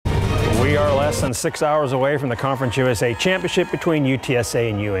less than 6 hours away from the Conference USA Championship between UTSA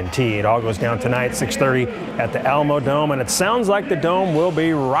and UNT. It all goes down tonight, 6:30 at the Alamo Dome, and it sounds like the Dome will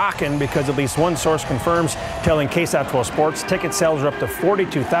be rocking because at least one source confirms, telling KSAT 12 Sports, ticket sales are up to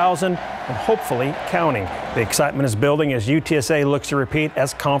 42,000 and hopefully counting. The excitement is building as UTSA looks to repeat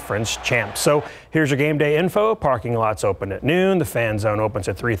as conference champs. So here's your game day info. Parking lots open at noon. The fan zone opens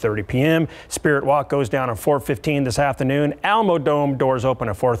at 3:30 p.m. Spirit Walk goes down at 4:15 this afternoon. Alamo Dome doors open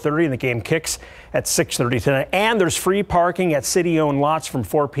at 4:30 and the game kicks at 6:30 tonight. And there's free parking at city-owned lots from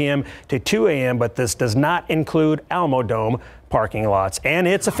 4 p.m. to 2 a.m., but this does not include Alamo Dome parking lots. And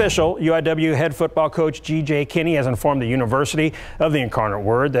it's official. UIW head football coach G.J. Kinney has informed the University of the Incarnate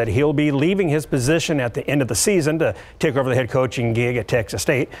Word that he'll be leaving his position at the end of the season to take over the head coaching gig at Texas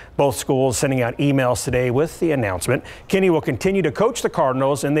State. Both schools sending out emails today with the announcement. Kinney will continue to coach the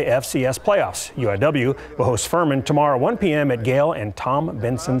Cardinals in the FCS playoffs. UIW will host Furman tomorrow 1 p.m. at Gale and Tom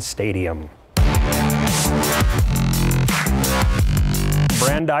Benson Stadium.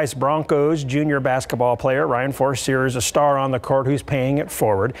 Brandeis Broncos junior basketball player Ryan Forcier is a star on the court who's paying it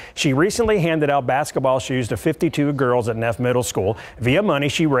forward. She recently handed out basketball shoes to 52 girls at Neff Middle School via money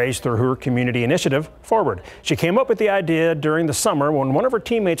she raised through her community initiative, Forward. She came up with the idea during the summer when one of her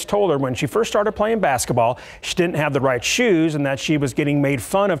teammates told her when she first started playing basketball she didn't have the right shoes and that she was getting made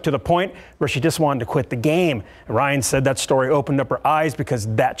fun of to the point where she just wanted to quit the game. Ryan said that story opened up her eyes because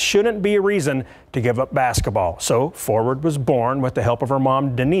that shouldn't be a reason to give up basketball. So Forward was born with the help of her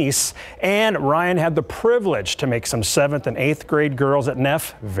mom, Denise, and Ryan had the privilege to make some 7th and 8th grade girls at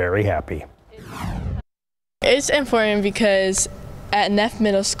Neff very happy. It's important because at Neff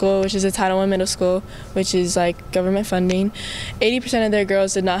Middle School, which is a Title I middle school, which is like government funding, 80% of their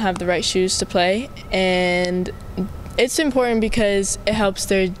girls did not have the right shoes to play, and it's important because it helps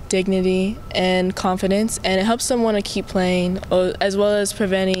their dignity and confidence, and it helps them want to keep playing, as well as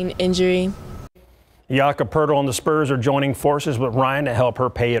preventing injury. Jakob Poeltl and the Spurs are joining forces with Ryan to help her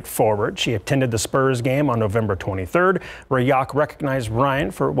pay it forward. She attended the Spurs game on November 23rd, where Jakob recognized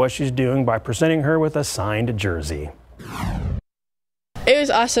Ryan for what she's doing by presenting her with a signed jersey. It was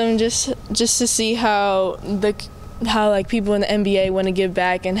awesome just to see how like people in the NBA want to give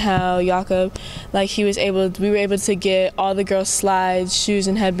back, and how Jakob, like we were able to get all the girls slides, shoes,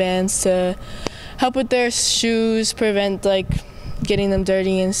 and headbands to help with their shoes, prevent like getting them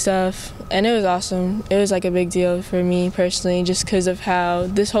dirty and stuff. And it was awesome. It was like a big deal for me personally, just because of how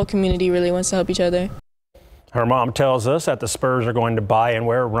this whole community really wants to help each other. Her mom tells us that the Spurs are going to buy and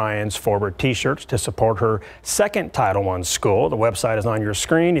wear Ryan's Forward t-shirts to support her second Title I school. The website is on your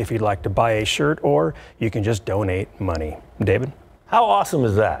screen if you'd like to buy a shirt, or you can just donate money. David? How awesome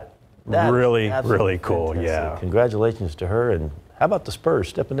is that? Really cool, fantastic. Yeah. Congratulations to her, and how about the Spurs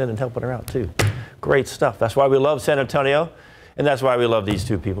stepping in and helping her out too? Great stuff. That's why we love San Antonio, and that's why we love these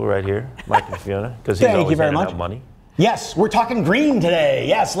two people right here, Mike and Fiona, because he's always handing out money. Yes, we're talking green today.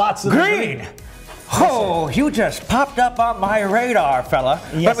 Yes, lots of green. Oh, you just popped up on my radar, fella.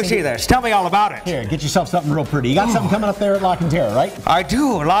 Yes, let me see this. Tell me all about it. Here, get yourself something real pretty. You got something coming up there at Lock and Terror, right? I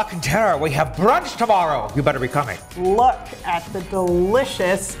do, Lock and Terror. We have brunch tomorrow. You better be coming. Look at the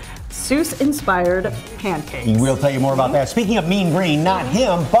delicious Seuss-inspired pancakes. We'll tell you more about that. Speaking of Mean Green, not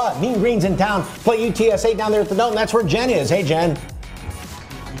him, but Mean Green's in town. Play UTSA down there at the Dome. That's where Jen is. Hey, Jen.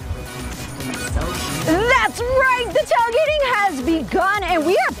 That's right, the tailgating has begun, and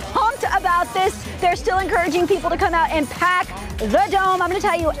we are pumped about this. They're still encouraging people to come out and pack the Dome. I'm going to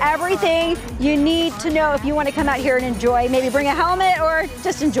tell you everything you need to know if you want to come out here and enjoy. Maybe bring a helmet or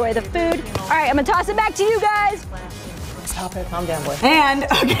just enjoy the food. All right, I'm going to toss it back to you guys. Stop it, calm down, boy. And,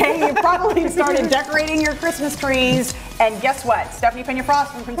 okay, you probably started decorating your Christmas trees. And guess what? Stephanie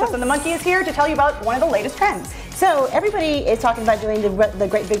Pena-Frost from Princess and the Monkey is here to tell you about one of the latest trends. So everybody is talking about doing the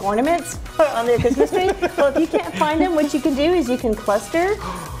great big ornaments on their Christmas tree. Well, if you can't find them, what you can do is you can cluster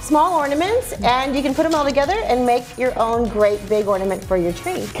small ornaments, and you can put them all together and make your own great big ornament for your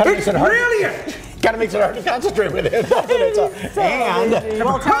tree. It's brilliant! Kind of makes it hard to concentrate with it, doesn't it? And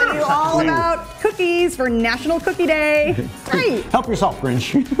we'll tell you all about cookies for National Cookie Day. Hey, help yourself,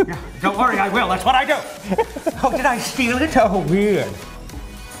 Grinch. Yeah, don't worry, I will. That's what I do. Oh, did I steal it? Oh, weird.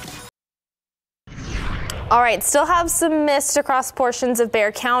 All right, still have some mist across portions of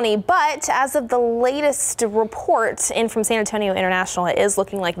Bexar County, but as of the latest report in from San Antonio International, it is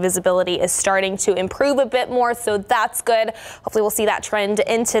looking like visibility is starting to improve a bit more, so that's good. Hopefully we'll see that trend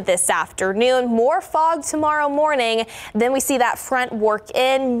into this afternoon. More fog tomorrow morning, then we see that front work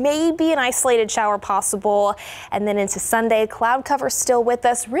in, maybe an isolated shower possible, and then into Sunday, cloud cover still with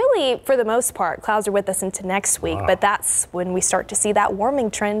us. Really, for the most part, clouds are with us into next week, but that's when we start to see that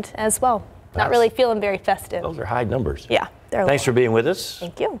warming trend as well. Not really feeling very festive. Those are high numbers. Yeah. Thanks for being with us.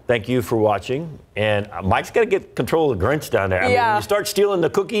 Thank you. Thank you for watching. And Mike's got to get control of the Grinch down there. I mean, when you start stealing the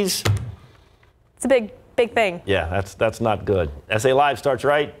cookies. It's a big thing. Yeah, that's not good. SA Live starts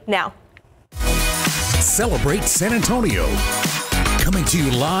right now. Celebrate San Antonio. Coming to you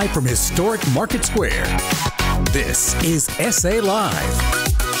live from historic Market Square. This is SA Live.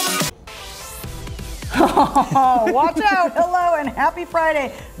 Oh, watch out. Hello and happy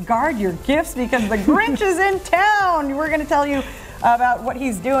Friday. Guard your gifts because the Grinch is in town. We're going to tell you about what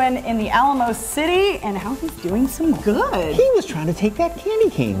he's doing in the Alamo City and how he's doing some good. He was trying to take that candy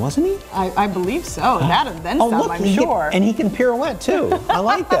cane, wasn't he? I believe so. That and then some, look, I'm sure. And he can pirouette, too. I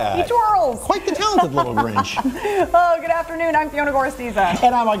like that. He twirls. Quite the talented little Grinch. Oh, good afternoon. I'm Fiona Gorostiza.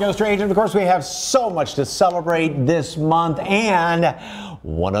 And I'm Mike Ostranger. Of course, we have so much to celebrate this month. And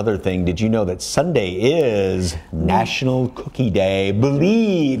one other thing, did you know that Sunday is National Cookie Day?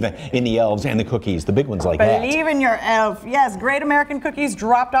 Believe in the elves and the cookies, the big ones like that. Believe in your elf. Yes, Great American Cookies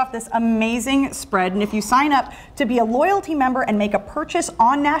dropped off this amazing spread. And if you sign up to be a loyalty member and make a purchase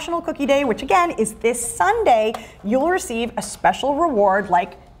on National Cookie Day, which again is this Sunday, you'll receive a special reward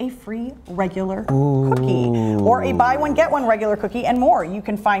like a free regular cookie or a buy one, get one regular cookie and more. You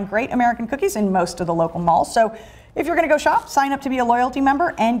can find Great American Cookies in most of the local malls. So if you're going to go shop, sign up to be a loyalty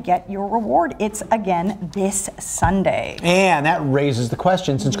member and get your reward. It's again this Sunday. And that raises the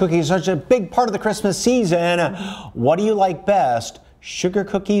question, since cookies are such a big part of the Christmas season, what do you like best, sugar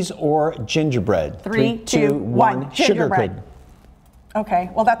cookies or gingerbread? 3, 2, 1, gingerbread. Okay,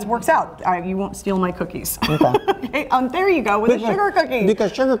 well that works out. You won't steal my cookies. Okay. Okay, there you go with the sugar cookie.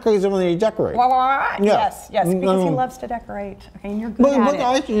 Because sugar cookies are when you decorate. Yes, because he loves to decorate. Okay, and you're good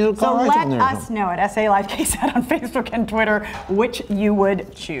at it. So let us know at SA Live KSAT on Facebook and Twitter which you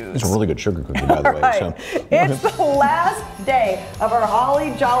would choose. It's a really good sugar cookie, by the way. Right. So. It's the last day of our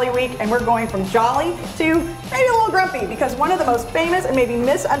Holly Jolly Week, and we're going from jolly to maybe a little grumpy because one of the most famous and maybe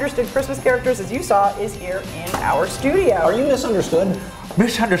misunderstood Christmas characters, as you saw, is here in our studio. Are you misunderstood?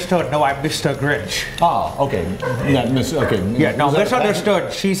 Misunderstood? No, I'm Mr. Grinch. Oh, okay. Yeah,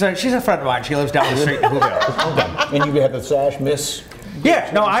 misunderstood. She's a friend of mine. She lives down the street in Whoville. Okay. And you have the sash, Miss? Yeah,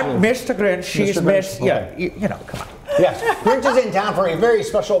 no, I'm Mr. Grinch. She's Mr. Miss. Grinch. Yeah, you know, come on. Yes, Grinch is in town for a very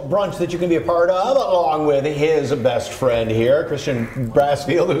special brunch that you can be a part of, along with his best friend here, Christian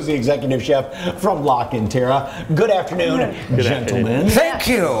Brassfield, who's the executive chef from La Cantera. Good afternoon, gentlemen. Thank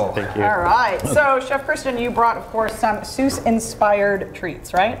you. Thank you. All right, so Chef Christian, you brought, of course, some Seuss-inspired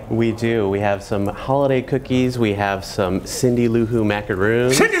treats, right? We do. We have some holiday cookies. We have some Cindy Lou Who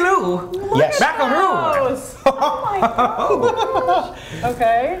macaroons. Cindy Lou? Yes. Macaroons. Oh my gosh.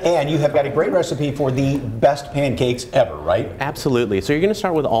 Okay. And you have got a great recipe for the best pancakes ever, right? Absolutely. So you're going to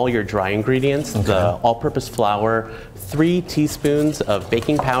start with all your dry ingredients, the all-purpose flour, 3 teaspoons of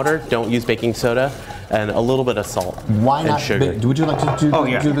baking powder, don't use baking soda, and a little bit of salt. Why and not sugar. Would you like to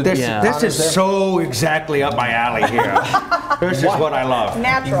do, This is so exactly up my alley here. This is what I love.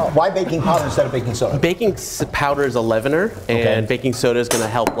 Natural. Why baking powder instead of baking soda? Baking powder is a leavener, and baking soda is going to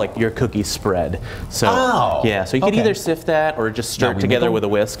help like your cookies spread. So yeah, so you can either sift that or just stir it together with a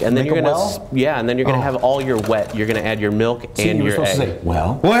whisk, and then you're going to and then you're going to have all your wet. You're going to add your milk and your egg. There you go.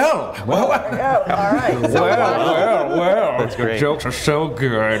 All right. Well. That's great. The jokes are so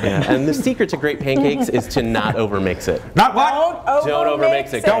good. Yeah. And the secret to great pancakes is to not overmix it. Not what? Don't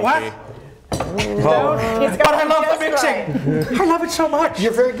overmix it. Don't what? But I love the mixing. I love it so much.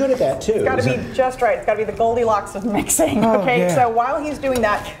 You're very good at that too. It's got to be just right. It's got to be the Goldilocks of mixing. So while he's doing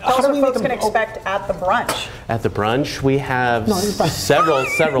that, tell us what folks can expect at the brunch. At the brunch, we have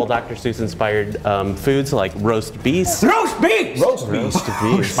several Dr. Seuss inspired foods like roast beef. Roast beef. Roast beef.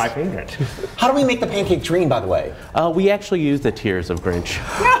 It's my favorite. How do we make the pancake green, by the way? We actually use the tears of Grinch.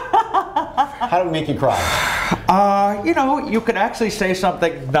 How do we make you cry? You know, you could actually say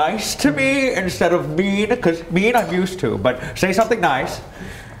something nice to me instead of mean, because mean I'm used to, but say something nice.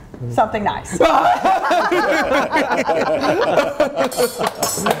 Something nice.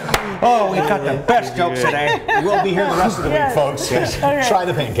 Oh, we got the best jokes today. We'll be here the rest of the week, folks. Try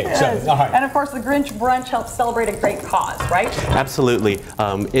the pancakes. All right. And of course, the Grinch Brunch helps celebrate a great cause, right? Absolutely.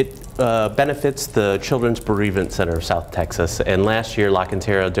 It benefits the Children's Bereavement Center of South Texas, and last year La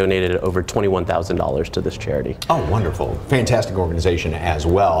Cantera donated over $21,000 to this charity. Oh, wonderful. Fantastic organization as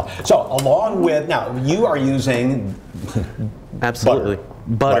well. So along with, now you are using absolutely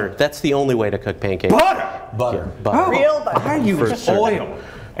butter. That's the only way to cook pancakes. Butter. Yeah, butter. Real butter. I use oil.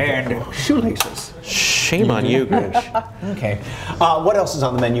 and shoelaces. Shame on you, Grinch. Okay. What else is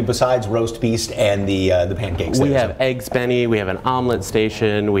on the menu besides roast beast and the pancakes? We have eggs Benny, we have an omelet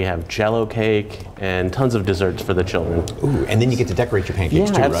station, we have Jello cake, and tons of desserts for the children. Ooh, and then you get to decorate your pancakes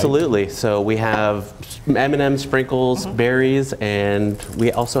too, right? Absolutely. So we have M&M sprinkles, berries, and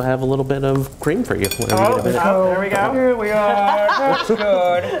we also have a little bit of cream for you. There we go. Here we are. That's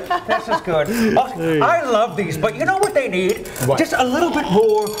good. This is good. I love these, but you know what they need? What? Just a little bit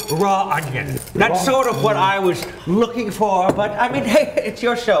more raw onion. That's sort of what I was looking for, but I mean, hey, it's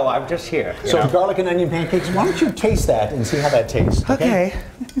your show. I'm just here. So garlic and onion pancakes, why don't you taste that and see how that tastes? Okay.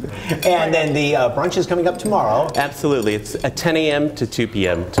 And then the brunch is coming up tomorrow. Absolutely. It's at 10 a.m. to 2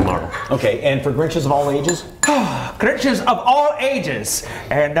 p.m. tomorrow. Okay, and for Grinches of all ages? Grinches of all ages,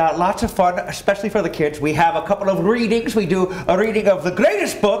 and lots of fun, especially for the kids. We have a couple of readings. We do a reading of the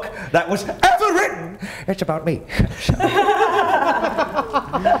greatest book that was ever written. It's about me.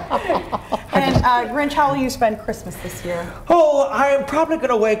 And Grinch, how will you spend Christmas this year? Oh, I'm probably going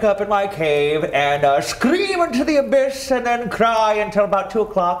to wake up in my cave and scream into the abyss and then cry until about 2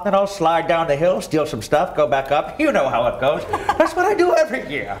 o'clock. Then I'll slide down the hill, steal some stuff, go back up. You know how it goes. That's what I do every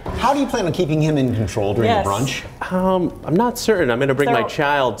year. How do you plan on keeping him in control during the brunch? I'm not certain. I'm going to bring my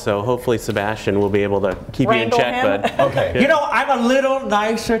child, so hopefully Sebastian will be able to keep you in check. But okay. You know, I'm a little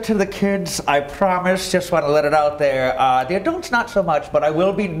nicer to the kids, I promise. Just want to let it out there. The adults, not so much, but I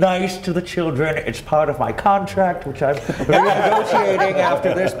will be nice to the children. It's part of my contract, which I'm renegotiating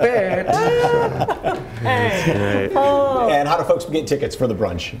after this bit. And how do folks get tickets for the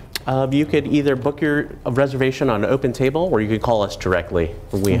brunch? You could either book your reservation on Open Table, or you could call us directly.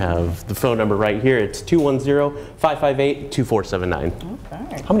 We have the phone number right here. It's 210-558-2479.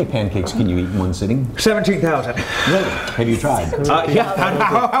 Okay. How many pancakes can you eat in one sitting? 17,000. Really? Have you tried? Yeah.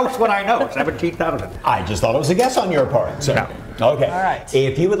 How else would I know? 17,000. I just thought it was a guess on your part. So. No. Okay. All right.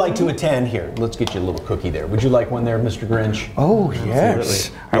 If you would like to attend here, let's get you a little cookie there. Would you like one there, Mr. Grinch? Oh,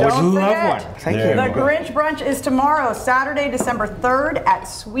 yes. I would love one. Thank you. The Grinch brunch is tomorrow, Saturday, December 3rd at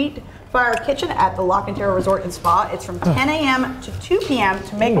Sweet Fire Kitchen at the La Cantera Resort and Spa. It's from 10 a.m. to 2 p.m.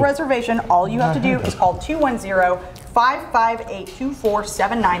 To make a reservation, all you have to do is call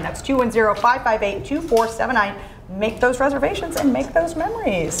 210-558-2479. That's 210-558-2479. Make those reservations and make those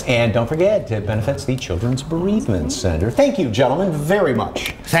memories. And don't forget, it benefits the Children's Bereavement Center. Thank you, gentlemen, very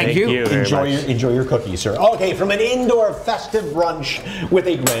much. Thank you. Enjoy your cookies, sir. Okay, from an indoor festive brunch with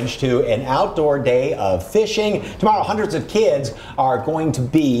a Grinch to an outdoor day of fishing. Tomorrow, hundreds of kids are going to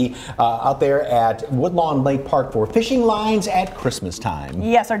be out there at Woodlawn Lake Park for fishing lines at Christmas time.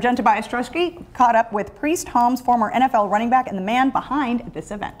 Yes, our Jen Tobias Strusky caught up with Priest Holmes, former NFL running back and the man behind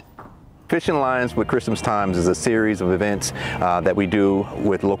this event. Fishing Lines with Christmas Times is a series of events that we do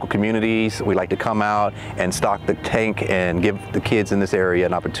with local communities. We like to come out and stock the tank and give the kids in this area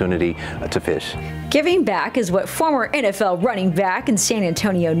an opportunity to fish. Giving back is what former NFL running back and San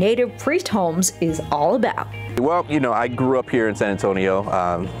Antonio native Priest Holmes is all about. Well, you know, I grew up here in San Antonio.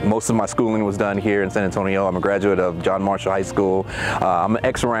 Most of my schooling was done here in San Antonio. I'm a graduate of John Marshall High School. I'm an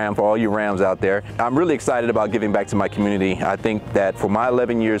ex-Ram for all you Rams out there. I'm really excited about giving back to my community. I think that for my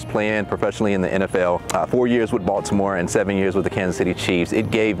 11 years playing professionally in the NFL, 4 years with Baltimore and 7 years with the Kansas City Chiefs, it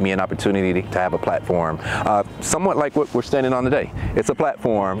gave me an opportunity to have a platform, somewhat like what we're standing on today. It's a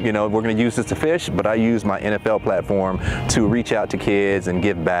platform, you know, we're going to use this to fish, but I use my NFL platform to reach out to kids and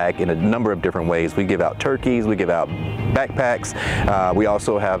give back in a number of different ways. We give out turkeys, we give out backpacks. We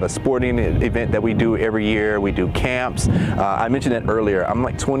also have a sporting event that we do every year. We do camps. I mentioned it earlier. I'm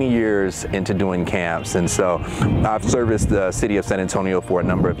like 20 years into doing camps, and so I've serviced the city of San Antonio for a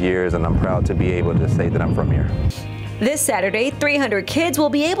number of years, and I'm proud to be able to say that I'm from here. This Saturday, 300 kids will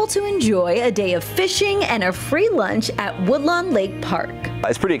be able to enjoy a day of fishing and a free lunch at Woodlawn Lake Park.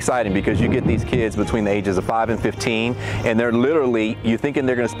 It's pretty exciting because you get these kids between the ages of 5 and 15, and they're literally, you're thinking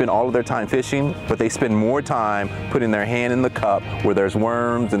they're going to spend all of their time fishing, but they spend more time putting their hand in the cup where there's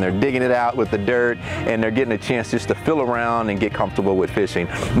worms, and they're digging it out with the dirt, and they're getting a chance just to feel around and get comfortable with fishing.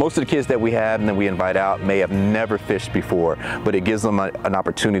 Most of the kids that we have and that we invite out may have never fished before, but it gives them an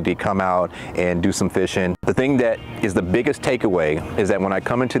opportunity to come out and do some fishing. The thing that is the biggest takeaway is that when I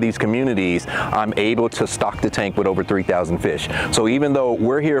come into these communities, I'm able to stock the tank with over 3,000 fish. So even though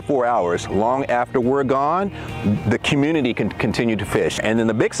we're here 4 hours, long after we're gone, the community can continue to fish. And then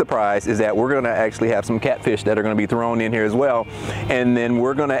the big surprise is that we're going to actually have some catfish that are going to be thrown in here as well. And then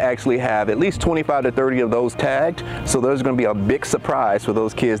we're going to actually have at least 25 to 30 of those tagged. So there's going to be a big surprise for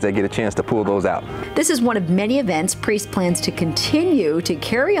those kids that get a chance to pull those out. This is one of many events Priest plans to continue to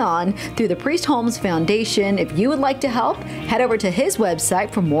carry on through the Priest Holmes Foundation. If you would like to help, head over to his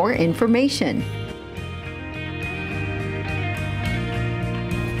website for more information.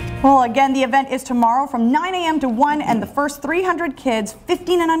 Well, again, the event is tomorrow from 9 a.m. to 1, and the first 300 kids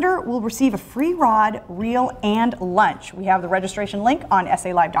 15 and under will receive a free rod, reel, and lunch. We have the registration link on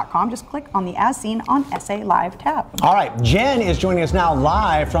SALive.com. Just click on the As Seen on SA Live tab. All right, Jen is joining us now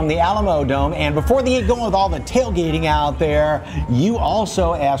live from the Alamo Dome. And before they get going with all the tailgating out there, you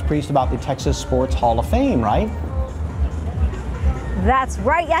also asked Priest about the Texas Sports Hall of Fame, right? That's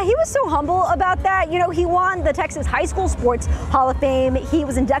right. Yeah, he was so humble about that. You know, he won the Texas High School Sports Hall of Fame. He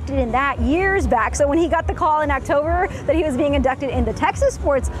was inducted in that years back. So when he got the call in October that he was being inducted in the Texas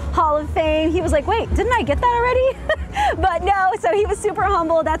Sports Hall of Fame, he was like, wait, didn't I get that already? But no, so he was super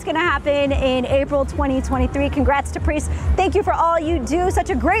humble. That's going to happen in April 2023. Congrats to Priest. Thank you for all you do. Such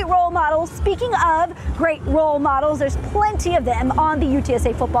a great role model. Speaking of great role models, there's plenty of them on the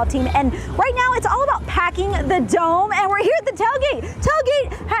UTSA football team. And right now it's all about packing the dome. And we're here at the tailgate.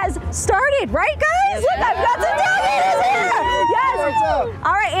 Tailgate has started, right, guys? Look, I've got some tailgaters here. Yes.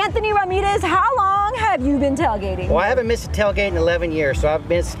 All right, Anthony Ramirez, how long have you been tailgating? Well, I haven't missed a tailgate in 11 years, so I've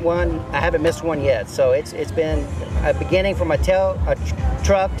missed one. I haven't missed one yet. So it's been a beginning from a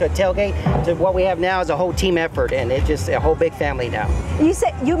truck to a tailgate to what we have now is a whole team effort, and it's just a whole big family now.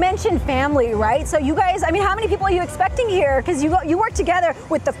 You mentioned family, right? So you guys, I mean, how many people are you expecting here? Because you work together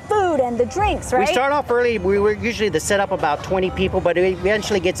with the food and the drinks, right? We start off early. We were usually the setup about 20 people, but it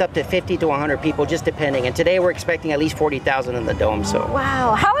eventually gets up to 50 to 100 people, just depending. And today we're expecting at least 40,000 in the dome. So.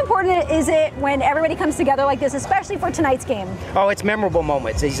 Wow, how important is it when everybody comes together like this, especially for tonight's game? Oh, it's memorable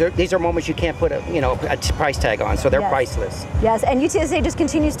moments. These are moments you can't put a price tag on, so they're priceless. Yes, and UTSA just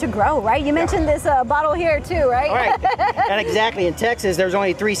continues to grow, right? You mentioned this bottle here too, right? All right, and exactly. In Texas, there's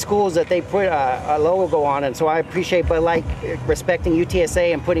only 3 schools that they put a logo on, and so I appreciate Bud Light respecting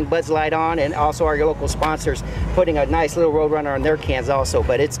UTSA and putting Bud's Light on, and also our local sponsors putting a nice little Roadrunner on their cans also.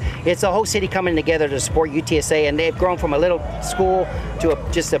 But it's a whole city coming together to support UTSA, and they've grown from a little school to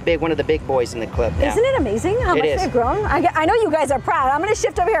just one of the big boys in the club now. Isn't it amazing how much they've grown? I know you guys are proud. I'm going to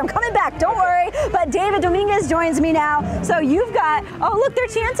shift over here. I'm coming back. Don't worry. But David Dominguez joins me now. So you've got, oh, look, they're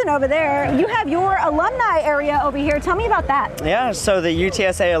chanting over there. You have your alumni area over here. Tell me about that. Yeah, so the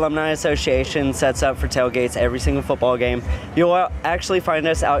UTSA Alumni Association sets up for tailgates every single football game. You'll actually find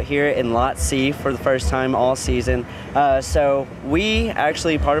us out here in Lot C for the first time all season. So we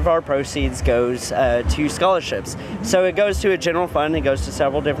actually, part of our proceeds goes to scholarships. So it goes to a general fund. It goes to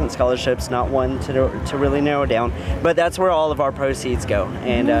several different scholarships, not one to really narrow down. But that's where all of our proceeds go.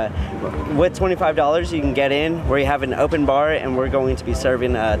 And with $25, you can get in. We have an open bar, and we're going to be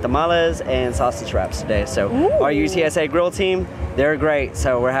serving tamales and sausage wraps today. So our UTSA grill team, they're great.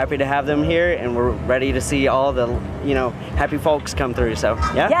 So we're happy to have them here, and we're ready to see all the, happy folks come through. So,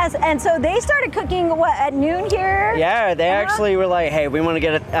 yeah. Yes, and so they started cooking, what, at noon here? Yeah, they actually were like, hey, we want to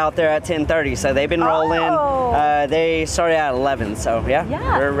get it out there at 10:30. So they've been rolling. They started at 11. So, yeah,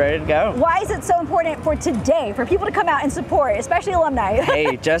 we're ready to go. Why is it so important for today, for people to come out and support, especially alumni?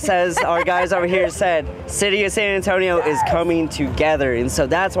 Hey, just as our guys over here said, City of San Antonio is coming together, and so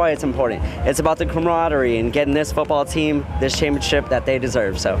that's why it's important. It's about the camaraderie and getting this football team this championship that they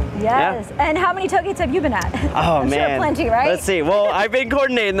deserve. So yes. Yeah. And how many tailgates have you been at? Oh I'm man, sure plenty, right? Let's see. Well, I've been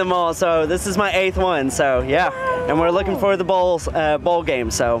coordinating them all, so this is my 8th one. So yeah, and we're looking for the bowl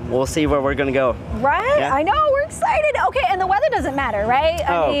game. So we'll see where we're gonna go. Right. Yeah. I know. We're excited. Okay, and the weather doesn't matter, right?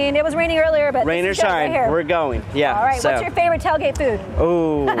 I mean, it was raining earlier, but rain or shine, we're going. Yeah. All right. What's your favorite tailgate food?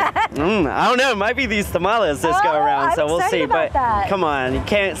 Oh, I don't know. It might be these tamales this go around. So we'll see. But come on, you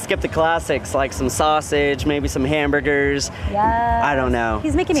can't skip the classics like some sausage, maybe some hamburgers. Yeah. I don't know.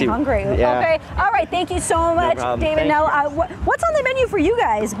 He's making me hungry. Yeah. Okay. All right. Thank you so much, David. Now, what's on the menu for you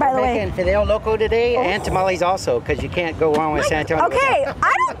guys, by the way? Making fideo loco today and tamales also, because you can't go wrong with San Antonio. Okay.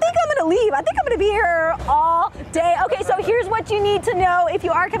 I don't think I'm going to leave. I think I'm going to be here all day. Okay. So here's what you need to know if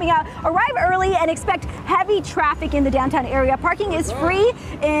you are coming out. Arrive early and expect heavy traffic in the downtown area. Parking is free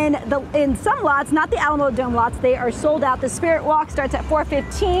in some lots, not the Alamo Dome lots. They are sold out. The Spirit Walk starts at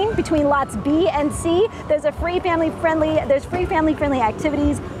 4:15 between lots B and C. There's free family-friendly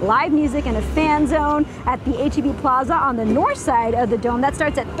activities, live music, and a fan zone at the HEB Plaza on the north side of the dome. That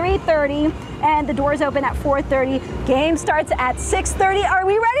starts at 3:30, and the doors open at 4:30. Game starts at 6:30. Are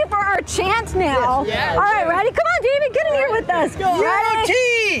we ready for our chant now? Yes. All right, ready? Come on, David, get in here with us. Ready?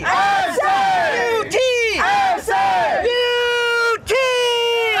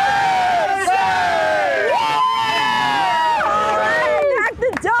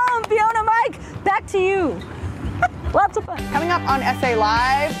 To you. Lots of fun. Coming up on SA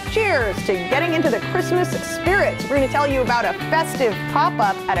Live, cheers to getting into the Christmas spirit. We're going to tell you about a festive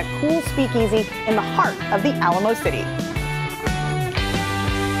pop-up at a cool speakeasy in the heart of the Alamo City.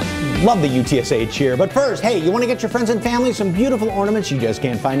 Love the UTSA cheer. But first, hey, you want to get your friends and family some beautiful ornaments you just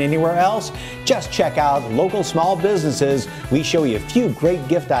can't find anywhere else? Just check out local small businesses. We show you a few great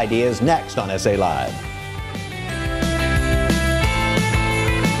gift ideas next on SA Live.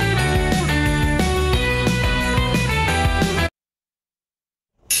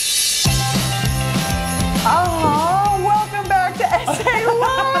 Welcome back to SA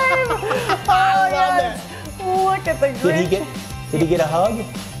Live. Oh, yes. Look at the great. Did he get a hug?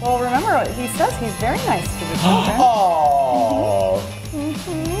 Well, remember, he says he's very nice to the children. Oh.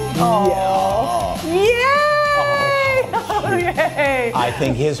 Yay! Oh, yay! I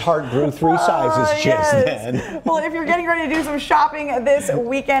think his heart grew 3 sizes just then. Well, if you're getting ready to do some shopping this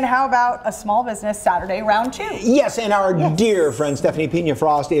weekend, how about a Small Business Saturday Round 2? Yes, and our dear friend Stephanie Pena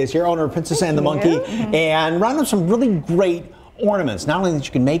Frost is here, owner of Princess and the Monkey, and round up some really great ornaments, not only that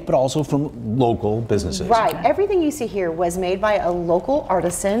you can make, but also from local businesses. Right. Everything you see here was made by a local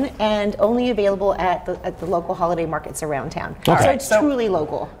artisan and only available at the local holiday markets around town. Okay. So it's truly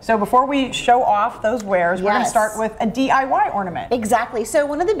local. So before we show off those wares, we're going to start with a DIY ornament. Exactly. So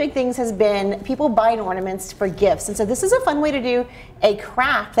one of the big things has been people buying ornaments for gifts. And so this is a fun way to do a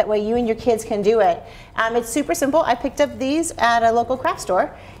craft. That way you and your kids can do it. It's super simple. I picked up these at a local craft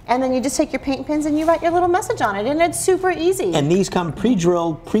store. And then you just take your paint pens and you write your little message on it, and it's super easy. And these come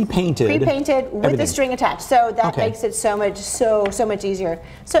pre-drilled, pre-painted. Pre-painted with the string attached, so that makes it so much easier.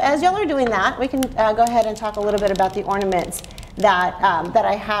 So as y'all are doing that, we can go ahead and talk a little bit about the ornaments that that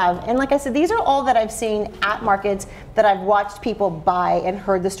I have. And like I said, these are all that I've seen at markets that I've watched people buy and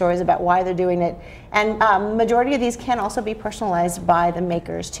heard the stories about why they're doing it. And majority of these can also be personalized by the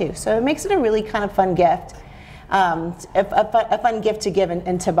makers too. So it makes it a really kind of fun gift. A fun gift to give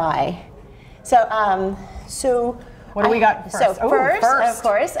and to buy. So, what do we got first? So first, of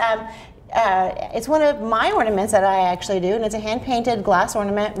course, it's one of my ornaments that I actually do, and it's a hand-painted glass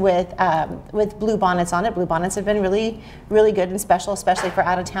ornament with blue bonnets on it. Blue bonnets have been really, really good and special, especially for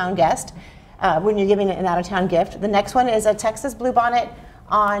out-of-town guests when you're giving an out-of-town gift. The next one is a Texas blue bonnet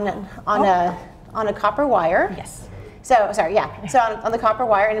on a copper wire. Yes. So, sorry, yeah. So on the copper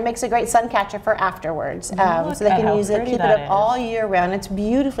wire, and it makes a great sun catcher for afterwards. So they can use it, keep it up all year round. It's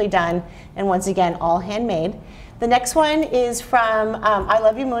beautifully done, and once again, all handmade. The next one is from I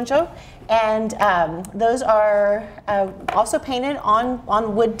Love You Mucho, and those are also painted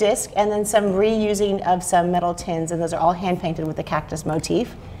on wood disc, and then some reusing of some metal tins, and those are all hand painted with the cactus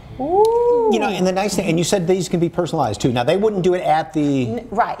motif. Ooh. You know, and the nice thing, and you said these can be personalized too. Now, they wouldn't do it at the...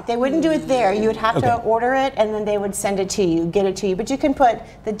 Right, they wouldn't do it there. You would have to order it, and then they would send it to you, get it to you. But you can put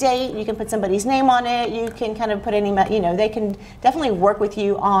the date, you can put somebody's name on it, you can kind of put any, you know, they can definitely work with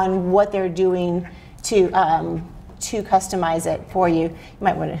you on what they're doing to customize it for you. You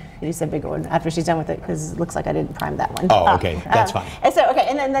might want to use a bigger one after she's done with it, because it looks like I didn't prime that one. Oh, okay, that's fine. And so,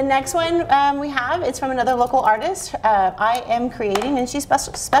 and then the next one we have, it's from another local artist, I Am Creating, and she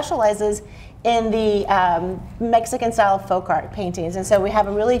specializes in the Mexican-style folk art paintings. And so we have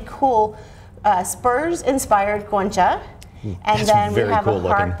a really cool Spurs-inspired concha, and then we have a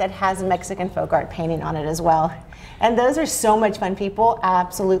heart that has a Mexican folk art painting on it as well. And those are so much fun. People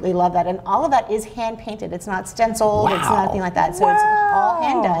absolutely love that. And all of that is hand painted. It's not stenciled. It's nothing like that. So it's all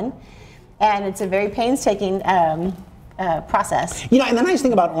hand done. And it's a very painstaking process. You know, and the nice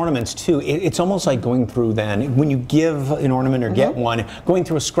thing about ornaments too, it's almost like going through then, when you give an ornament or get one, going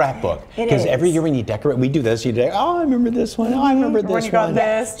through a scrapbook. Because every year when you decorate, we do this, you do, oh, I remember this one, oh, I remember this one.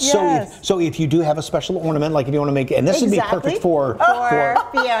 So if you do have a special ornament, like if you want to make, and this would be perfect for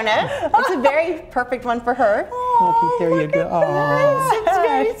Fiona. It's a very perfect one for her. Oh, there you go. Oh.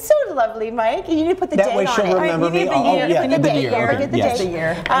 It's so lovely, Mike. You need to put the date on it. That way she'll remember me. Get the year. Get the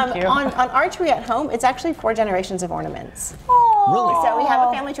year. Thank you. On Archery at Home, it's actually 4 generations of ornaments. Really? So we have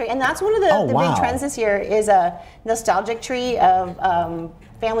a family tree, and that's one of the big trends this year is a nostalgic tree of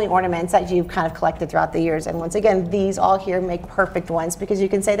family ornaments that you've kind of collected throughout the years. And once again, these all here make perfect ones because you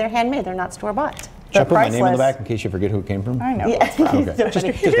can say they're handmade, they're not store-bought. Should I put my name on the back in case you forget who it came from? I know. Yeah.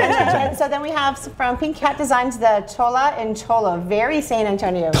 Okay. So then we have from Pink Cat Designs the Chola and Cholo, very San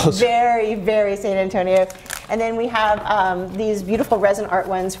Antonio, very, very San Antonio. And then we have these beautiful resin art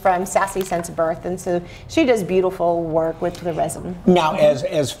ones from Sassy Since Birth, and so she does beautiful work with the resin. Now,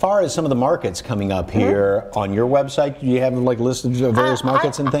 as far as some of the markets coming up here on your website, do you have like lists of various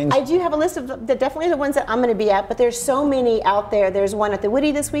markets and things? I do have a list of definitely the ones that I'm going to be at, but there's so many out there. There's one at the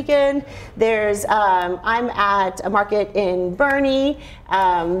Woody this weekend. There's I'm at a market in Bernie.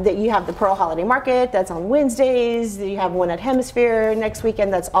 That you have the Pearl Holiday Market that's on Wednesdays. You have one at Hemisphere next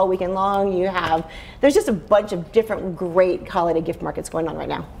weekend that's all weekend long. You have there's just a bunch bunch of different great holiday gift markets going on right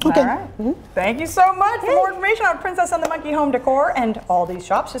now. Okay. All right. Thank you so much. For more information on Princess and the Monkey Home Decor and all these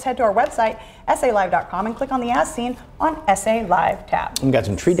shops, just head to our website, SALive.com, and click on the As Seen on SA Live tab. We've got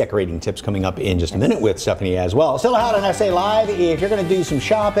some tree decorating tips coming up in just a minute with Stephanie as well. Still out on SA Live. If you're going to do some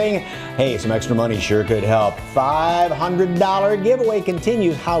shopping, hey, some extra money sure could help. $500 giveaway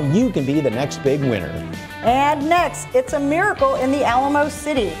continues, how you can be the next big winner. And next, it's a miracle in the Alamo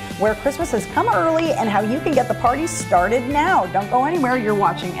City, where Christmas has come early and how you can get the party started now. Don't go anywhere. You're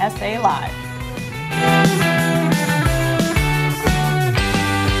watching SA Live.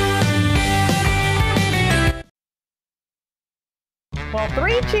 Well,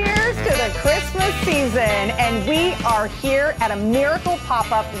 3 cheers to the Christmas season, and we are here at a miracle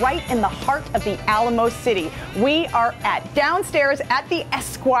pop-up right in the heart of the Alamo City. We are downstairs at the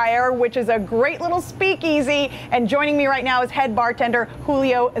Esquire, which is a great little speakeasy, and joining me right now is head bartender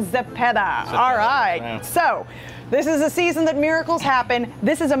Julio Zepeda. All right, so this is a season that miracles happen.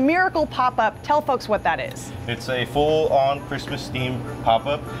 This is a miracle pop-up. Tell folks what that is. It's a full-on Christmas themed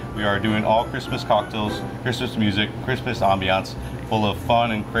pop-up. We are doing all Christmas cocktails, Christmas music, Christmas ambiance, full of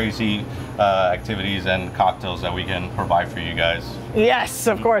fun and crazy activities and cocktails that we can provide for you guys. Yes,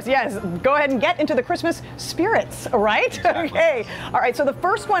 of course, yes. Go ahead and get into the Christmas spirits, right? Exactly. Okay. All right, so the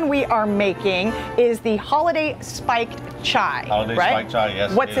first one we are making is the Holiday Spiked Chai. Holiday right? Spiked Chai,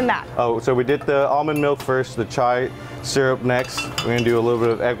 yes. What's in that? Oh, so we did the almond milk first, the chai syrup next. We're gonna do a little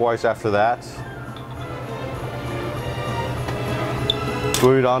bit of egg whites after that.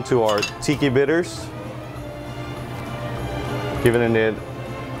 Moving on to our tiki bitters. Giving it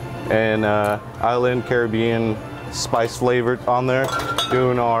an island Caribbean spice flavor on there.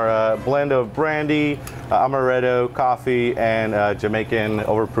 Doing our blend of brandy, amaretto, coffee, and Jamaican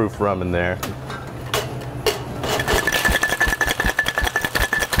overproof rum in there.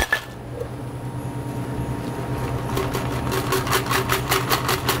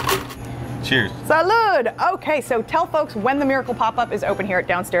 Cheers. Salud! Okay, so tell folks when the Miracle Pop-Up is open here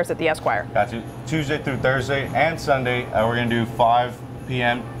downstairs at the Esquire. Got you. Tuesday through Thursday and Sunday, we're going to do 5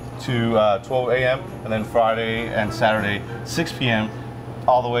 p.m. to 12 a.m. and then Friday and Saturday, 6 p.m.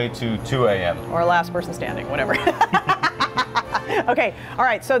 all the way to 2 a.m. Or last person standing, whatever. Okay, all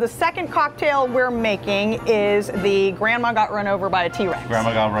right, so the second cocktail we're making is the Grandma Got Run Over by a T-Rex.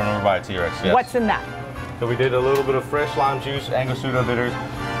 Grandma Got Run Over by a T-Rex, yes. What's in that? So we did a little bit of fresh lime juice, Angostura bitters.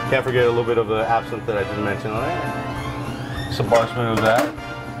 Can't forget a little bit of the absinthe that I didn't mention on there. Some bar spoon of that.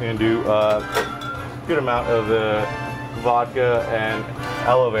 We're gonna do a good amount of the vodka and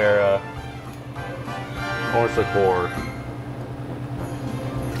aloe vera, orange liqueur,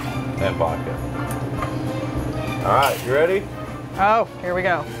 and vodka. All right, you ready? Oh, here we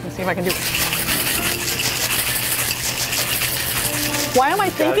go. Let's see if I can do it. Why am I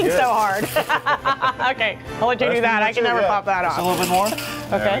thinking so hard? Okay, I'll let you do that. I can never pop that off. Just a little bit more.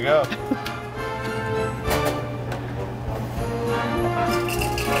 Okay. There we go.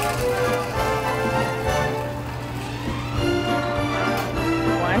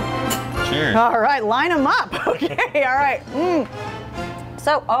 One. Cheers. All right, line them up. Okay, all right.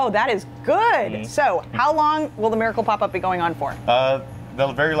 So, oh, that is good. So, how long will the Miracle Pop-Up be going on for? The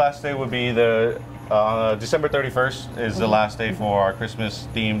very last day would be the December 31st is the last day for our Christmas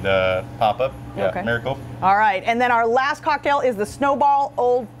themed pop-up. Okay. Miracle. All right, and then our last cocktail is the Snowball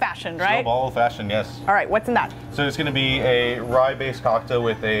Old Fashioned, right? Snowball Old Fashioned, yes. All right, what's in that? So it's going to be a rye-based cocktail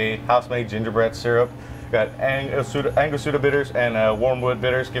with a house-made gingerbread syrup. Got Angostura bitters and Wormwood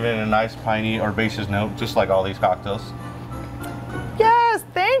bitters, giving it a nice piney herbaceous note, just like all these cocktails. Yes,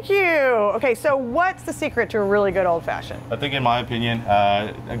 thank you. Okay, so what's the secret to a really good old fashioned? I think, in my opinion,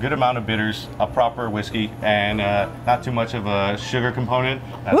 a good amount of bitters, a proper whiskey, and not too much of a sugar component.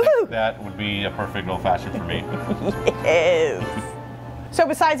 I think that would be a perfect old fashioned for me. Yes. So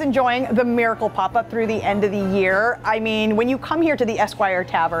besides enjoying the Miracle Pop-Up through the end of the year, I mean, when you come here to the Esquire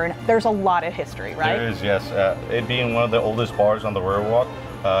Tavern, there's a lot of history, right? There is, yes. It being one of the oldest bars on the Riverwalk,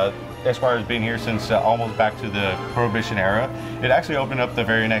 Esquire has been here since almost back to the Prohibition era. It actually opened up the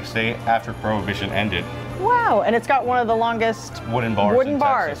very next day after Prohibition ended. Wow, and it's got one of the longest wooden bars in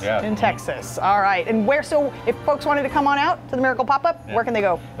Texas. Yeah. In Texas. All right, and where, so if folks wanted to come on out to the Miracle Pop-Up, where can they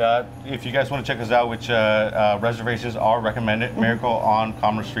go? If you guys want to check us out, which reservations are recommended,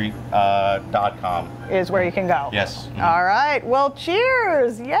 miracleoncommercestreet.com is where you can go. Yes. All right, well,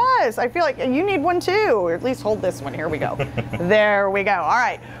 cheers. Yes, I feel like you need one too, or at least hold this one. Here we go. There we go. All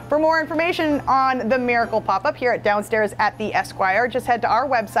right, for more information on the Miracle Pop-Up here at downstairs at the Esquire, just head to our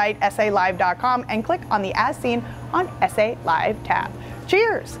website, SALive.com, and click on the As Seen on SA Live tab.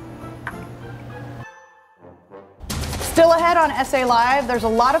 Cheers. Still ahead on SA Live, there's a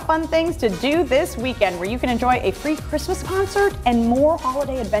lot of fun things to do this weekend where you can enjoy a free Christmas concert and more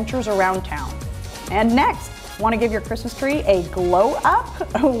holiday adventures around town. And next, want to give your Christmas tree a glow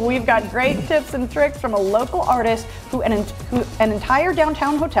up? We've got great tips and tricks from a local artist who an entire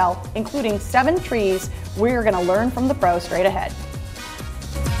downtown hotel, including 7 trees. We're going to learn from the pro straight ahead.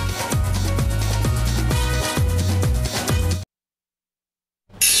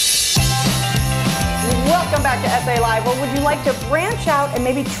 Welcome back to SA Live. Well, would you like to branch out and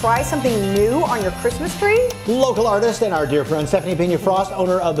maybe try something new on your Christmas tree? Local artist and our dear friend Stephanie Pena Frost,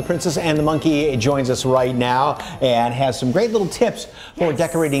 owner of The Princess and the Monkey, joins us right now and has some great little tips for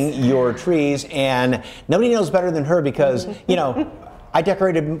decorating your trees. And nobody knows better than her because, you know, I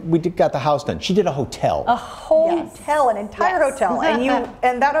decorated, we got the house done. She did a hotel. A hotel, an entire hotel.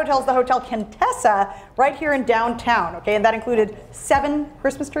 And that hotel is the Hotel Contessa right here in downtown, okay? And that included 7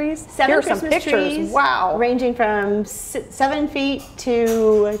 Christmas trees? 7 Christmas trees. Wow. Ranging from 7 feet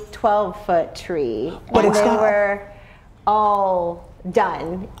to a 12-foot tree. But and they were all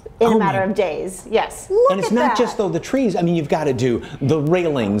done in a matter of days. Yes. And it's not just though the trees. I mean, you've got to do the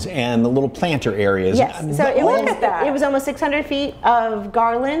railings and the little planter areas. Yes. So it was almost 600 feet of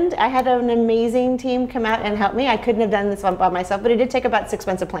garland. I had an amazing team come out and help me. I couldn't have done this by myself, but it did take about 6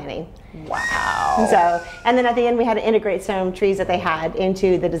 months of planning. Wow. So, and then at the end we had to integrate some trees that they had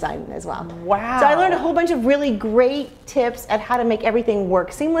into the design as well. Wow. So I learned a whole bunch of really great tips at how to make everything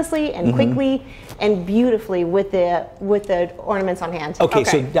work seamlessly and quickly and beautifully with the ornaments on hand. Okay,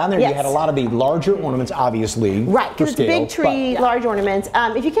 so down there you had a lot of the larger ornaments, obviously. Right, because it's big tree, large ornaments.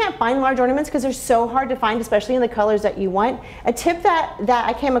 If you can't find large ornaments, because they're so hard to find, especially in the colors that you want, a tip that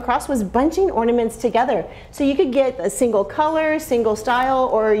I came across was bunching ornaments together. So you could get a single color, single style,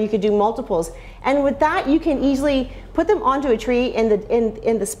 or you could do multiples. And with that, you can easily put them onto a tree in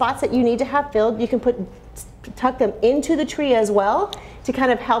the spots that you need to have filled. You can tuck them into the tree as well to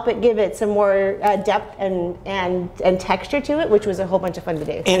kind of help it give it some more depth and texture to it, which was a whole bunch of fun to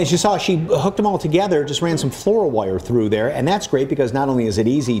do. And as you saw, she hooked them all together, just ran some floral wire through there, and that's great because not only is it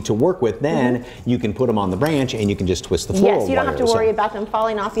easy to work with, then you can put them on the branch and you can just twist the floral wire. Yes, you don't have to worry about them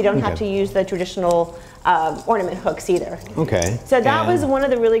falling off. You don't have to use the traditional ornament hooks either. Okay. So that was one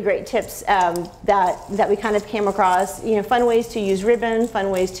of the really great tips that we kind of came across. You know, fun ways to use ribbon, fun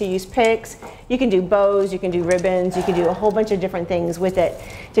ways to use picks. You can do bows, you can do ribbons, you can do a whole bunch of different things with it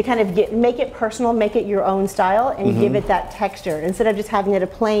to kind of make it personal, make it your own style, and give it that texture. Instead of just having it a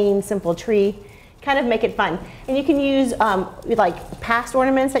plain, simple tree, kind of make it fun. And you can use like past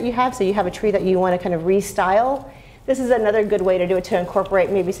ornaments that you have, so you have a tree that you want to kind of restyle. This is another good way to do it, to incorporate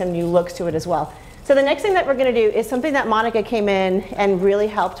maybe some new looks to it as well. So the next thing that we're going to do is something that Monica came in and really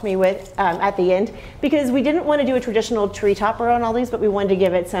helped me with at the end, because we didn't want to do a traditional tree topper on all these, but we wanted to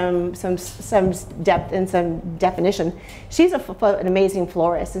give it some depth and some definition. She's an amazing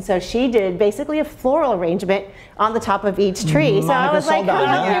florist, and so she did basically a floral arrangement on the top of each tree. So I was like, how do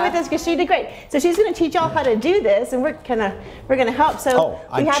I help you with this? Because she did great. So she's going to teach y'all how to do this, and we're gonna help. So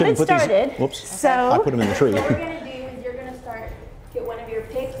we have it started. Whoops. So I put them in the tree. What we're going to do is you're going to get one of your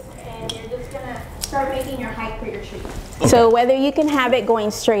picks, and you're just going to start making your height for your tree. So whether you can have it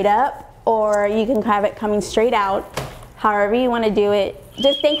going straight up or you can have it coming straight out, however you want to do it,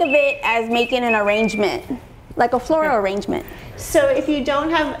 just think of it as making an arrangement, like a floral arrangement. So if you don't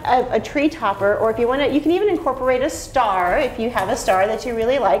have a tree topper, or if you want to, you can even incorporate a star if you have a star that you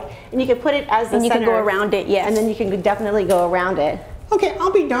really like, and you can put it as the center. And you can go around it, yes. And then you can definitely go around it. Okay,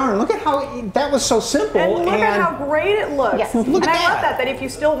 I'll be darned. Look at how that was so simple. And look at how great it looks. Yes. And I love that if you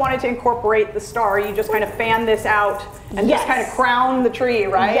still wanted to incorporate the star, you just kind of fan this out and just kind of crown the tree,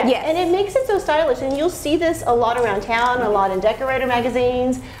 right? Yes. Yeah, and it makes it so stylish. And you'll see this a lot around town, a lot in decorator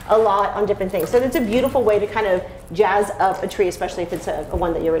magazines, a lot on different things. So it's a beautiful way to kind of jazz up a tree, especially if it's a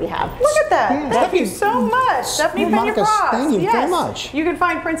one that you already have. Look at that. Yeah, thank you so much. Stephanie Pena Frost. Thank you very much. You can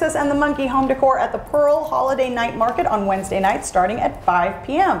find Princess and the Monkey home decor at the Pearl Holiday Night Market on Wednesday nights starting at 5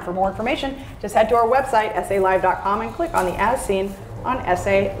 p.m. For more information, just head to our website, salive.com, and click on the As Seen on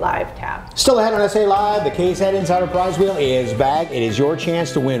SA Live tab. Still ahead on SA Live, the KSAT Insider Prize Wheel is back. It is your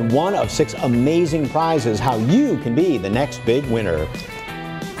chance to win one of 6 amazing prizes. How you can be the next big winner.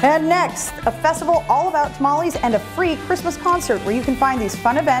 And next, a festival all about tamales and a free Christmas concert where you can find these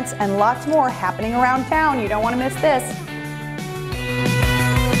fun events and lots more happening around town. You don't want to miss this.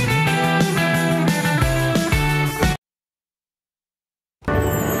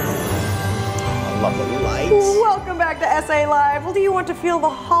 Love the lights. Welcome back to SA Live. Well, do you want to feel the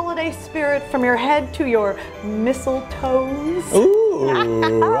holiday spirit from your head to your mistletoes? Ooh.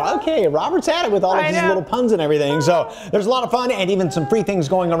 Ooh, okay, Robert's at it with all of his little puns and everything. So there's a lot of fun and even some free things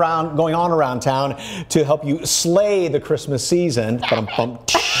going on around town to help you slay the Christmas season.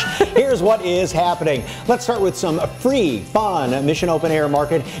 Here's what is happening. Let's start with some free fun. Mission Open Air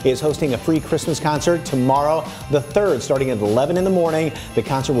Market is hosting a free Christmas concert tomorrow, the 3rd, starting at 11 in the morning. The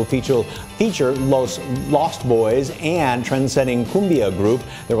concert will feature Los Lost Boys and trend-setting cumbia group.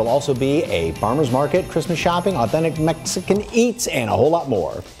 There will also be a farmer's market, Christmas shopping, authentic Mexican eats, and a whole lot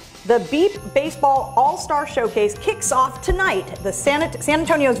more. The Beep Baseball All-Star Showcase kicks off tonight. The San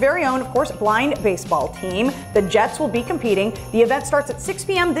Antonio's very own, of course, blind baseball team. The Jets will be competing. The event starts at 6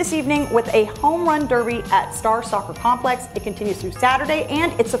 p.m. this evening with a home run derby at Star Soccer Complex. It continues through Saturday,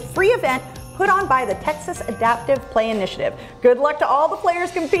 and it's a free event put on by the Texas Adaptive Play Initiative. Good luck to all the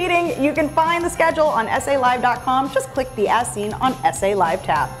players competing. You can find the schedule on SALive.com. Just click the As Seen on SA Live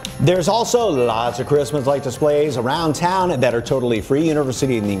tab. There's also lots of Christmas light displays around town that are totally free.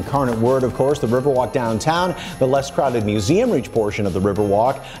 University of the Incarnate Word, of course, the Riverwalk downtown, the less crowded Museum Reach portion of the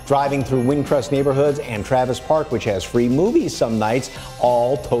Riverwalk, driving through Windcrest neighborhoods, and Travis Park, which has free movies some nights,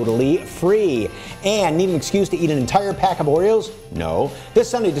 all totally free. And need an excuse to eat an entire pack of Oreos? No. This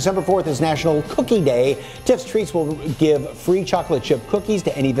Sunday, December 4th, is National Cookie Day. Tiff's Treats will give free chocolate chip cookies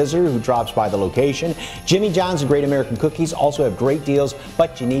to any visitor who drops by the location. Jimmy John's and Great American Cookies also have great deals,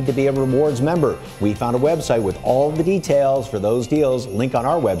 but you need to be a rewards member. We found a website with all the details for those deals. Link on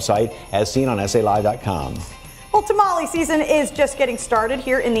our website, as seen on SALive.com. Well, tamale season is just getting started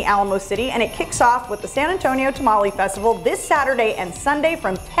here in the Alamo City, and it kicks off with the San Antonio Tamale Festival this Saturday and Sunday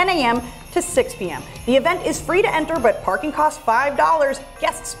from 10 a.m. to 6 p.m. The event is free to enter, but parking costs $5.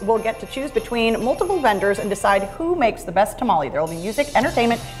 Guests will get to choose between multiple vendors and decide who makes the best tamale. There will be music,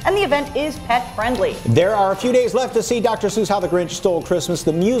 entertainment, and the event is pet friendly. There are a few days left to see Dr. Seuss' How the Grinch Stole Christmas,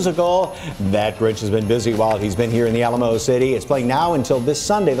 the musical. That Grinch has been busy while he's been here in the Alamo City. It's playing now until this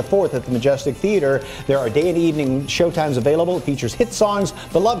Sunday, the 4th, at the Majestic Theater. There are day and evening showtimes available. It features hit songs,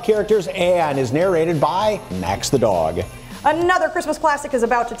 beloved characters, and is narrated by Max the dog. Another Christmas classic is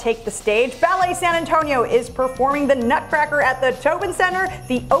about to take the stage. Ballet San Antonio is performing the Nutcracker at the Tobin Center.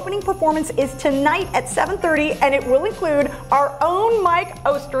 The opening performance is tonight at 7:30, and it will include our own Mike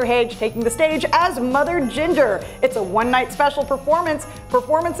Osterhage taking the stage as Mother Ginger. It's a one-night special performance.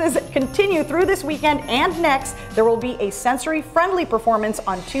 Performances continue through this weekend and next. There will be a sensory-friendly performance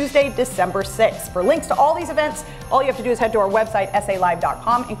on Tuesday, December 6th. For links to all these events, all you have to do is head to our website,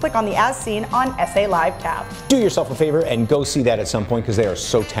 SALive.com, and click on the As Seen on SA Live tab. Do yourself a favor and go see that at some point because they are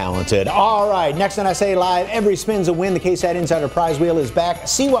so talented. All right, next on SA Live, every spin's a win. The KSAT Insider Prize Wheel is back.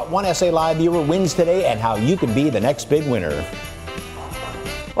 See what one SA Live viewer wins today and how you could be the next big winner.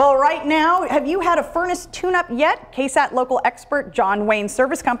 Well, right now, have you had a furnace tune-up yet? KSAT local expert John Wayne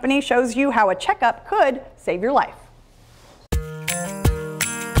Service Company shows you how a checkup could save your life.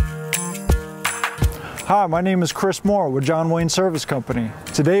 Hi, my name is Chris Moore with John Wayne Service Company.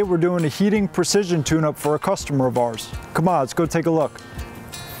 Today we're doing a heating precision tune-up for a customer of ours. Come on, let's go take a look.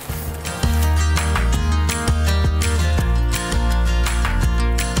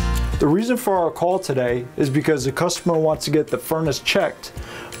 The reason for our call today is because the customer wants to get the furnace checked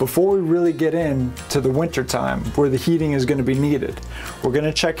before we really get into the winter time where the heating is going to be needed. We're going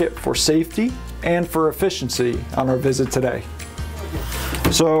to check it for safety and for efficiency on our visit today.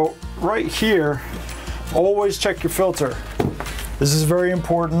 So right here, always check your filter. This is very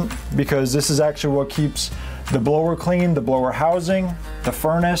important because this is actually what keeps the blower clean, the blower housing, the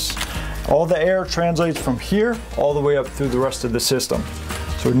furnace. All the air translates from here all the way up through the rest of the system.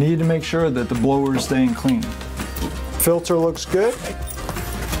 So we need to make sure that the blower is staying clean. Filter looks good.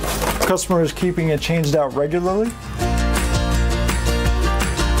 Customer is keeping it changed out regularly.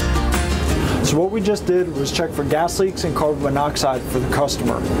 So what we just did was check for gas leaks and carbon monoxide for the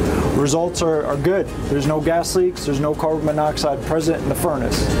customer. Results are good. There's no gas leaks, there's no carbon monoxide present in the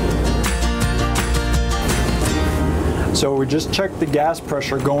furnace. So we just checked the gas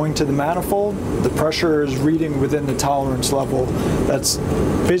pressure going to the manifold. The pressure is reading within the tolerance level. That's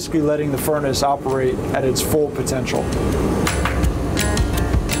basically letting the furnace operate at its full potential.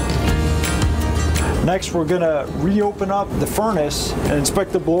 Next, we're going to reopen up the furnace and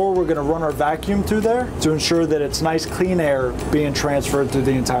inspect the blower. We're going to run our vacuum through there to ensure that it's nice, clean air being transferred through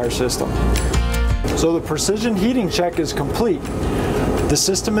the entire system. So the precision heating check is complete. The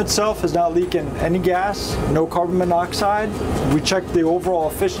system itself is not leaking any gas, no carbon monoxide. We checked the overall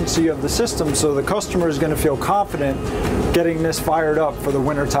efficiency of the system, so the customer is going to feel confident getting this fired up for the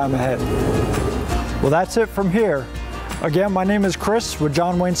winter time ahead. Well, that's it from here. Again, my name is Chris with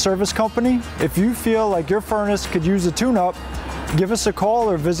John Wayne Service Company. If you feel like your furnace could use a tune-up, give us a call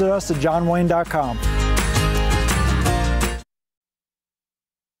or visit us at johnwayne.com.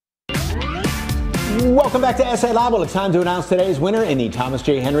 Welcome back to SA Live. Well, it's time to announce today's winner in the Thomas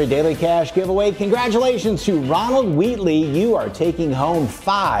J. Henry Daily Cash Giveaway. Congratulations to Ronald Wheatley. You are taking home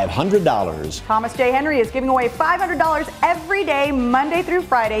 $500. Thomas J. Henry is giving away $500 every day, Monday through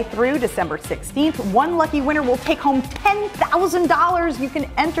Friday through December 16th. One lucky winner will take home $10,000. You can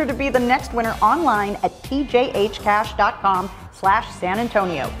enter to be the next winner online at tjhcash.com/San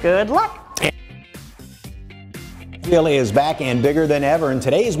Antonio. Good luck. Wheel is back and bigger than ever, and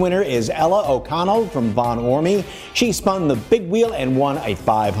today's winner is Ella O'Connell from Von Ormy. She spun the big wheel and won a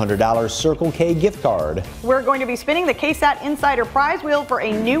 $500 Circle K gift card. We're going to be spinning the KSAT Insider prize wheel for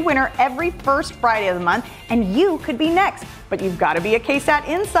a new winner every first Friday of the month, and you could be next. But you've got to be a KSAT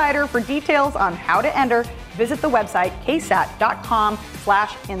Insider. For details on how to enter, visit the website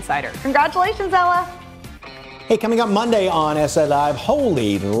ksat.com/insider. Congratulations, Ella. Hey, coming up Monday on SA Live,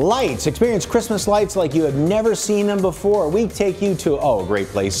 Holy Lights. Experience Christmas lights like you have never seen them before. We take you to, a great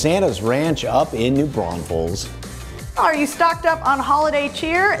place, Santa's Ranch up in New Braunfels. Are you stocked up on holiday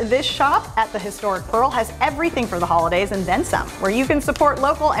cheer? This shop at the Historic Pearl has everything for the holidays and then some, where you can support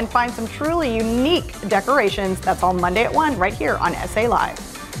local and find some truly unique decorations. That's all Monday at 1 right here on SA Live.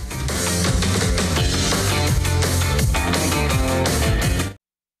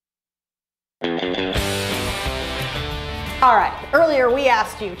 All right, earlier we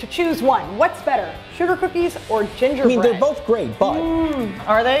asked you to choose one. What's better, sugar cookies or gingerbread? I mean, they're both great, but...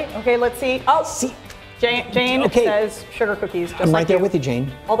 Are they? Okay, let's see. Oh, Jane says sugar cookies. I'm right there with you,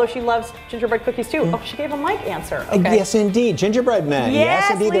 Jane. Although she loves gingerbread cookies too. Oh, she gave a Mike answer. Okay. Yes, indeed. Gingerbread men.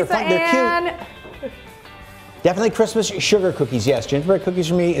 Yes, indeed. They're fun. They're cute. Definitely Christmas sugar cookies. Yes, gingerbread cookies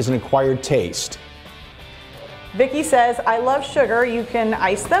for me is an acquired taste. Vicky says, I love sugar. You can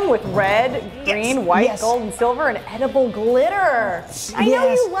ice them with red, green, white, gold, and silver, and edible glitter. I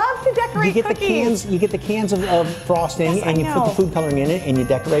know you love to decorate cookies. You get the cans of frosting, and you put the food coloring in it, and you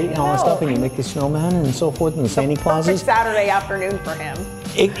decorate it and all that stuff, and you make the snowman and so forth, and the Santa Clauses. Perfect Saturday afternoon for him.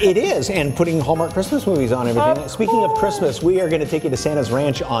 It is, and putting Hallmark Christmas movies on everything. Speaking of Christmas, we are going to take you to Santa's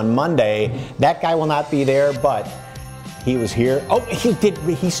Ranch on Monday. That guy will not be there, but he was here. Oh,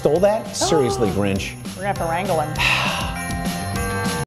 he stole that? Seriously, Grinch. We're going to have to wrangle him.